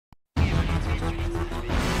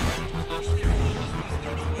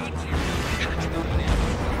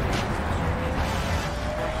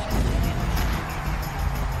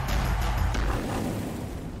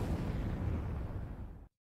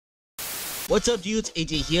What's up dudes,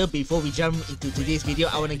 AJ here. Before we jump into today's video,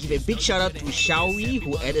 I want to give a big shout out to Xiaoyi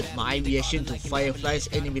who added my reaction to Firefly's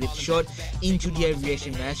animated short into their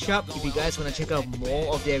reaction mashup. If you guys want to check out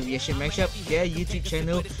more of their reaction mashup, their YouTube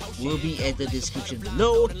channel will be at the description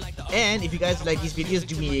below. And if you guys like these videos,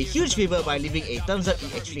 do me a huge favor by leaving a thumbs up,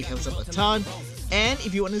 it actually helps out a ton. And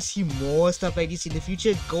if you want to see more stuff like this in the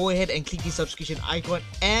future, go ahead and click the subscription icon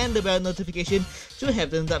and the bell notification to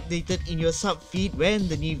have them updated in your sub feed when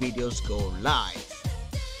the new videos go live.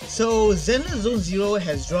 So Zenless Zone 0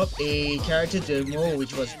 has dropped a character demo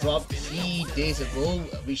which was dropped 3 days ago,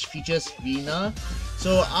 which features Rina.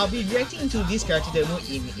 So I'll be reacting to this character demo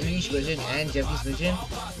in English version and Japanese version.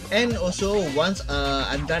 And also once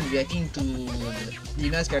I'm done reacting to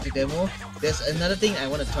Rina's character demo, there's another thing I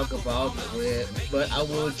want to talk about, but I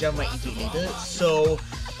will jump right into it later. So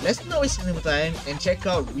let's not waste any more time and check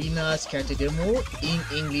out Rina's character demo in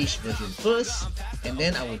English version first, and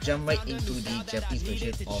then I will jump right into the Japanese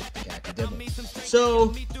version of the character demo.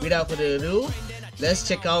 So without further ado, let's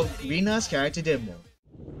check out Rina's character demo.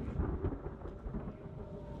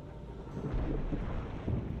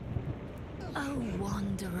 Oh,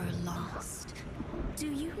 wanderer lost, do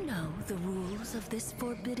you know the rules of this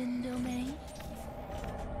forbidden domain?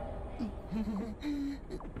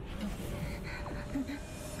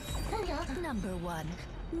 Number 1,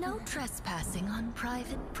 no trespassing on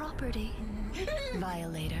private property.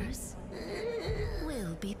 Violators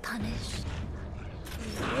will be punished.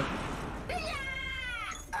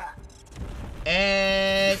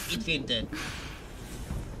 And it fainted.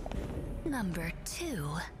 Number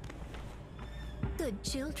 2, good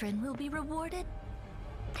children will be rewarded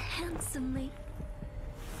handsomely.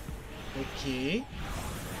 Okay.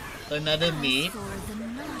 Another maid. For the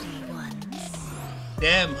naughty ones,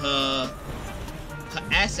 Damn, her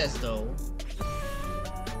assets though.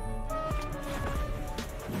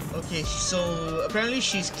 Okay, so apparently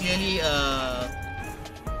she's clearly a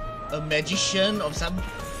magician of some.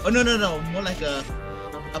 Oh no, more like a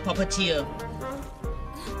puppeteer.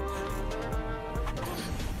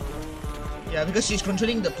 Yeah, because she's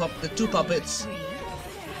controlling the two puppets.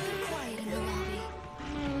 quiet in the lobby.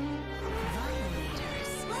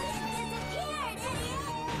 Violators.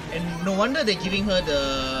 And no wonder they're giving her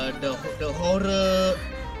the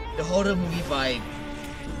horror movie vibe.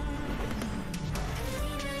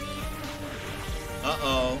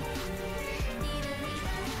 Uh-oh.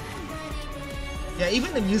 Yeah,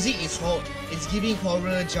 even the music is it's giving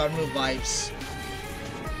horror genre vibes.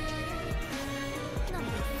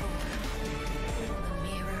 Number 4, the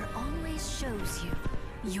mirror always shows you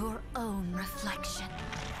your own reflection.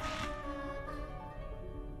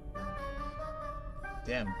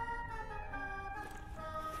 Damn.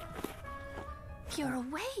 You're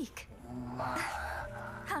awake.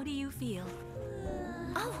 How do you feel?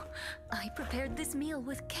 Oh, I prepared this meal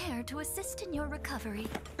with care to assist in your recovery.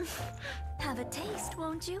 Have a taste,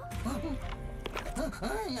 won't you?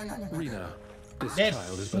 Rina, this That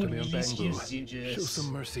child is but a mere food bamboo. is dangerous. Show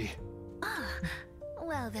some mercy.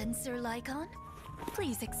 Well then, Sir Lycon,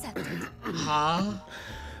 please accept it. Huh?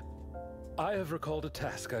 I have recalled a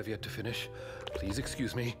task I've yet to finish. Please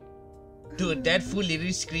excuse me. Dude, that food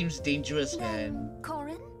literally screams dangerous, man.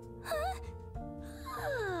 Corin?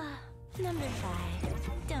 Number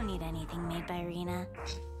 5. Don't eat anything made by Rina.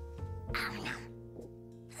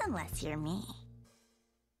 Unless you're me.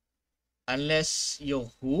 Unless you're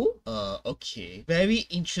who? Okay. Very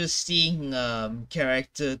interesting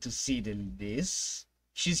character to see this.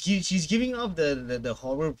 She's giving off the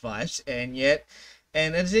horror vibes, and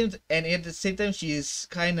at the same time she's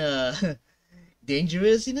kinda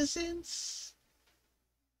dangerous in a sense.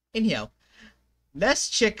 Anyhow, let's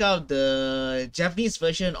check out the Japanese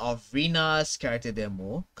version of Rina's character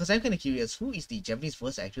demo, because I'm kinda curious who is the Japanese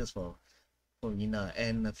voice actress for Rina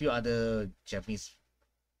and a few other Japanese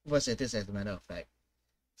voice actors as a matter of fact.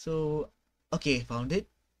 So okay, found it.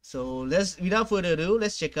 So without further ado,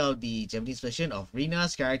 let's check out the Japanese version of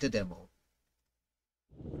Rina's character demo.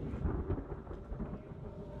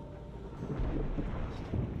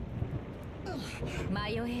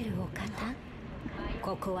 迷えるお方、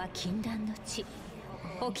ここは禁断の地。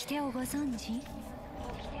掟をご存知？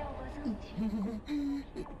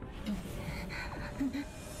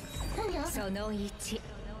その1、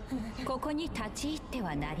ここに立ち入って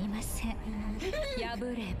はなりません。破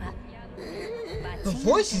れば。Her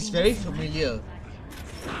voice is very familiar.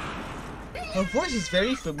 Her voice is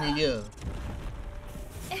very familiar.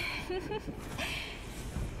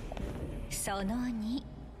 その2、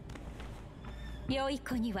良い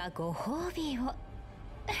子にはご褒美を。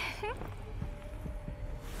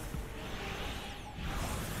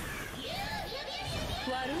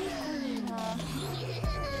悪い子には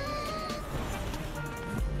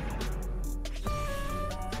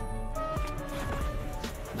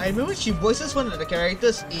I remember she voices one of the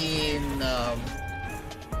characters in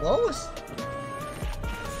what was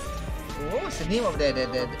the name of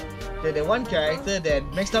the one character that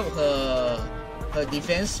messed up her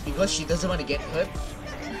defense because she doesn't want to get hurt.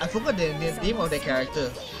 I forgot the name of the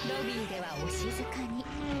character.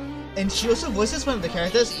 And she also voices one of the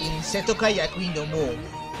characters in Setokai Yakui no Mo.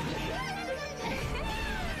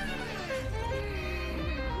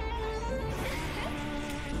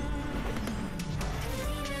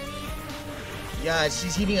 Yeah,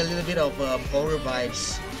 she's giving a little bit of horror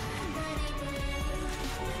vibes.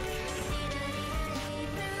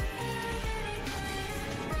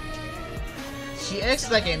 She acts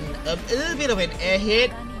like a little bit of an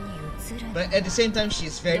airhead, but at the same time she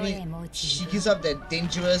gives up that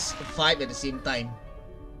dangerous vibe at the same time.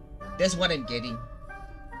 That's what I'm getting.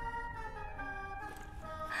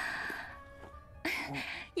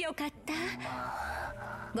 よかった。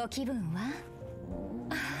ご気分は？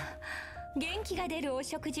元気が出るお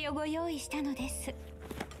食事をご用意したのです。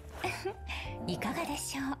いかがで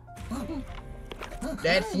しょう？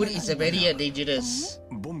 That food is very dangerous.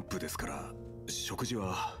 ボンプですから、食事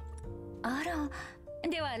は。あら、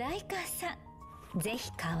ではライカーさん、ぜひ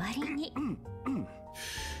代わりに。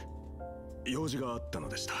用事があったの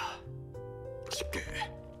でした。失敬。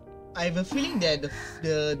I have a feeling that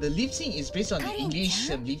the lip sync is based on the English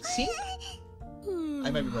lip sync.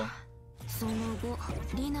 I might be wrong. その後、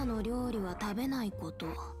リナの料理は食べないこと。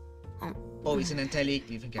Oh, it's an entirely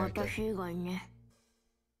different character. 私以外ね。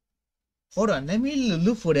Hold on, let me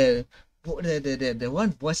look for the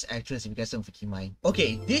one voice actress if you guys don't freaking mind.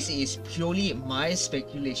 Okay, this is purely my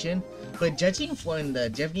speculation, but judging from the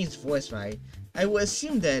Japanese voice, right, I would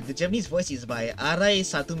assume that the Japanese voice is by Arai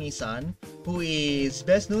Satumi-san, who is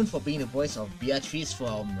best known for being the voice of Beatrice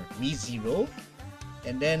from ReZero,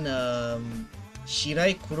 and then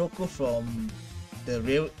Shirai Kuroko from the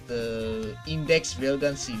Index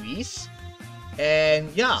Railgun series,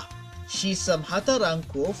 and yeah, she's Hata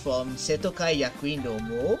Ranko from Setokai Yakui no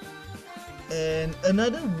Mo, and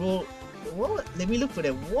another role. What? Let me look for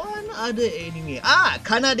that one other anime. Ah,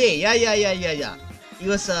 Kanade. Yeah. It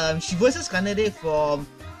was she voices Kanade from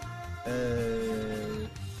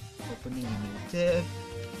opening limited.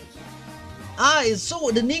 So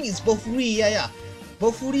the name is Bofuri. Yeah.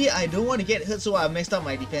 Bofuri. I don't want to get hurt, so I messed up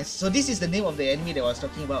my defense. So this is the name of the anime that I was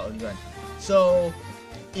talking about earlier on. So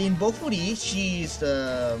in Bofuri, she's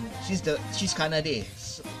Kanade.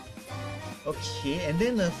 So, okay, and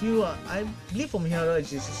then a few I believe from here it's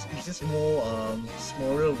just more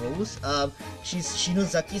smaller roles. She's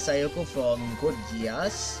Shinozaki Sayoko from Code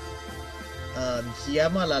Geass,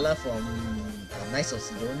 Hiyama Lala from Knights of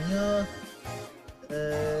Sidonia,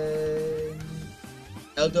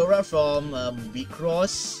 Eldora from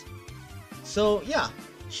B-Cross. So yeah,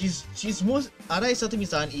 she's most Arai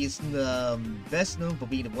Satumi-san is best known for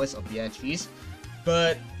being the voice of Beatrice,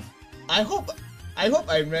 but I hope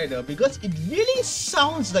I'm right though, because it really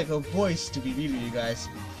sounds like her voice, to be real with you guys.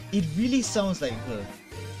 It really sounds like her.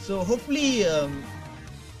 So hopefully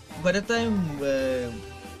by the time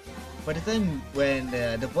when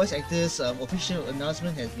the voice actor's official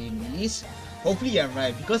announcement has been released, hopefully I'm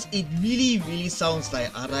right, because it really sounds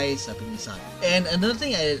like Arai Satumi-san. And another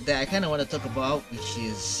thing that I kind of want to talk about, which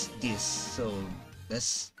is this. So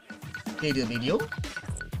let's play the video.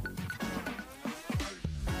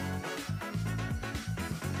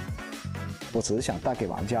 我只是想带给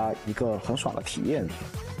玩家一个很爽的体验。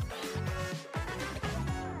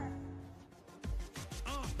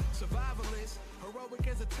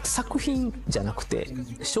作品じゃなくて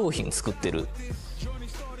商品作ってる。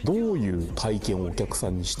どういう体験をお客さ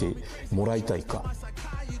んにしてもらいたいか。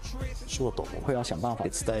仕事会要想办法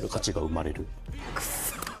伝える価値が生まれる。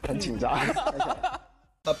很紧张。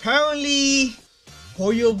Apparently,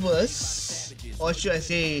 Hoyoverse, or should I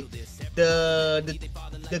say, the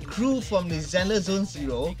crew from the Zenless Zone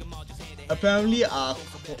Zero apparently are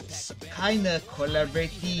kind of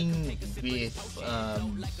collaborating with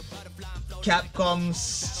Capcom's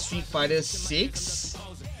Street Fighter 6,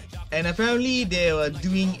 and apparently they were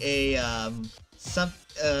doing a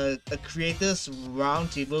creators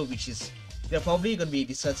roundtable, which is they're probably going to be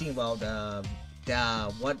discussing about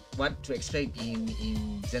what to expect in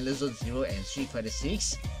Zenless Zone Zero and Street Fighter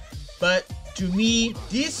 6. But to me,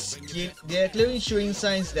 they're clearly showing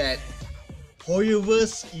signs that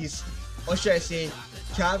Hoyoverse is, or should I say,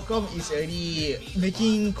 Capcom is already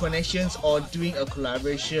making connections or doing a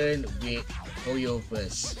collaboration with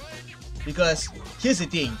Hoyoverse. Because here's the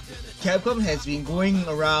thing, Capcom has been going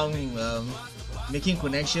around making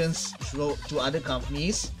connections to other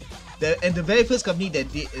companies. And the very first company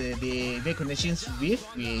that they made connections with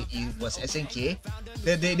it was SNK.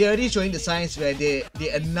 They already showing the signs where they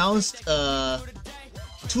announced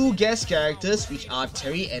 2 guest characters, which are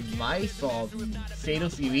Terry and Mai from Fatal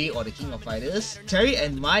Fury or the King of Fighters. Terry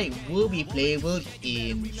and Mai will be playable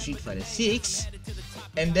in Street Fighter 6.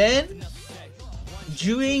 And then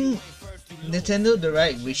during Nintendo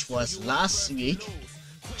Direct, which was last week,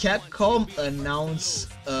 Capcom announced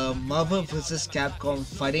a Marvel vs. Capcom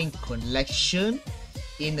fighting collection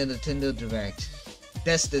in the Nintendo Direct.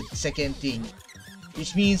 That's the second thing,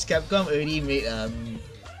 which means Capcom already made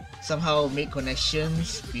somehow made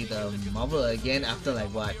connections with Marvel again after like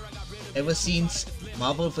what, ever since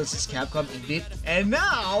Marvel vs. Capcom indeed. And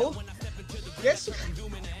now, guess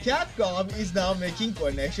Capcom is now making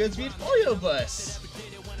connections with Hoyoverse.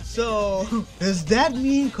 So does that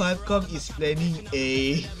mean Capcom is planning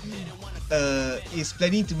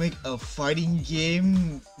to make a fighting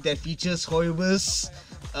game that features Hoyoverse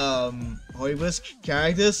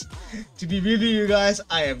characters? To be real with you guys,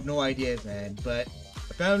 I have no idea, man. But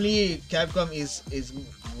apparently Capcom is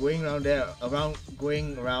going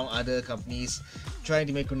around other companies, trying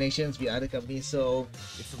to make connections with other companies. So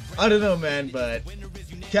I don't know, man, but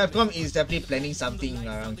Capcom is definitely planning something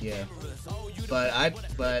around here. But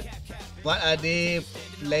what are they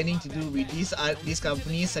planning to do with these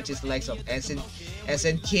companies, such as the likes of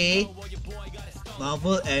SNK,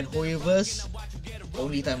 Marvel, and Hoyoverse?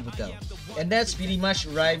 Only time will tell. And that's pretty much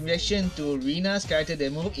my reaction to Rina's character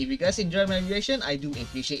demo. If you guys enjoyed my reaction, I do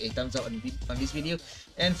appreciate a thumbs up on this video.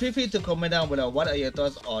 And feel free to comment down below, what are your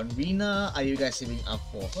thoughts on Rina? Are you guys saving up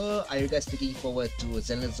for her? Are you guys looking forward to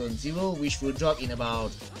Zenless Zone 0, which will drop in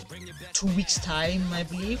about 2 weeks time, I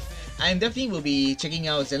believe? I definitely will be checking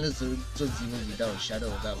out Zenless Zone 0 without a shadow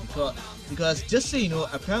of doubt, because just so you know,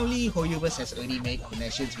 apparently Hoyoverse has already made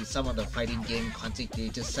connections with some of the fighting game content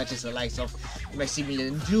creators, such as the likes of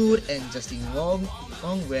Maximilian Dude and Justin Wong,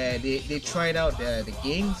 where they tried out the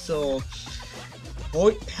game. So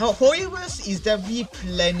Hoyoverse is definitely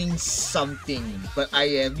planning something, but I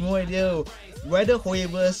have no idea whether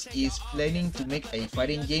Hoyoverse is planning to make a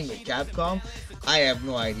fighting game with Capcom. I have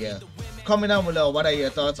no idea. Comment down below, what are your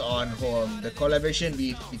thoughts on the collaboration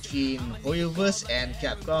between Hoyoverse and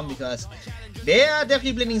Capcom, because they are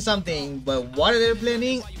definitely planning something, but what are they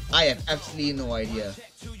planning? I have absolutely no idea.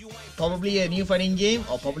 Probably a new fighting game,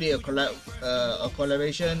 or probably a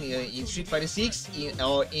collaboration in Street Fighter 6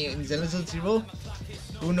 or in Zenless Zone 0.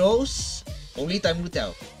 Who knows? Only time will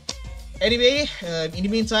tell. Anyway, in the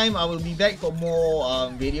meantime, I will be back for more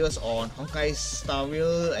videos on Honkai Star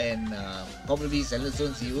Rail and probably Zenless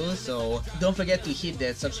Zone 0. So don't forget to hit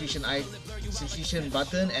that subscription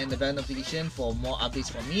button and the bell notification for more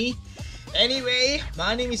updates from me. Anyway,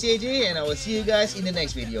 my name is AJ, and I will see you guys in the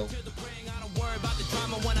next video. Worry about the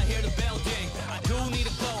drama when I hear the bell ding. I do need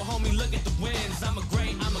to go, homie, look at the winds. I'm a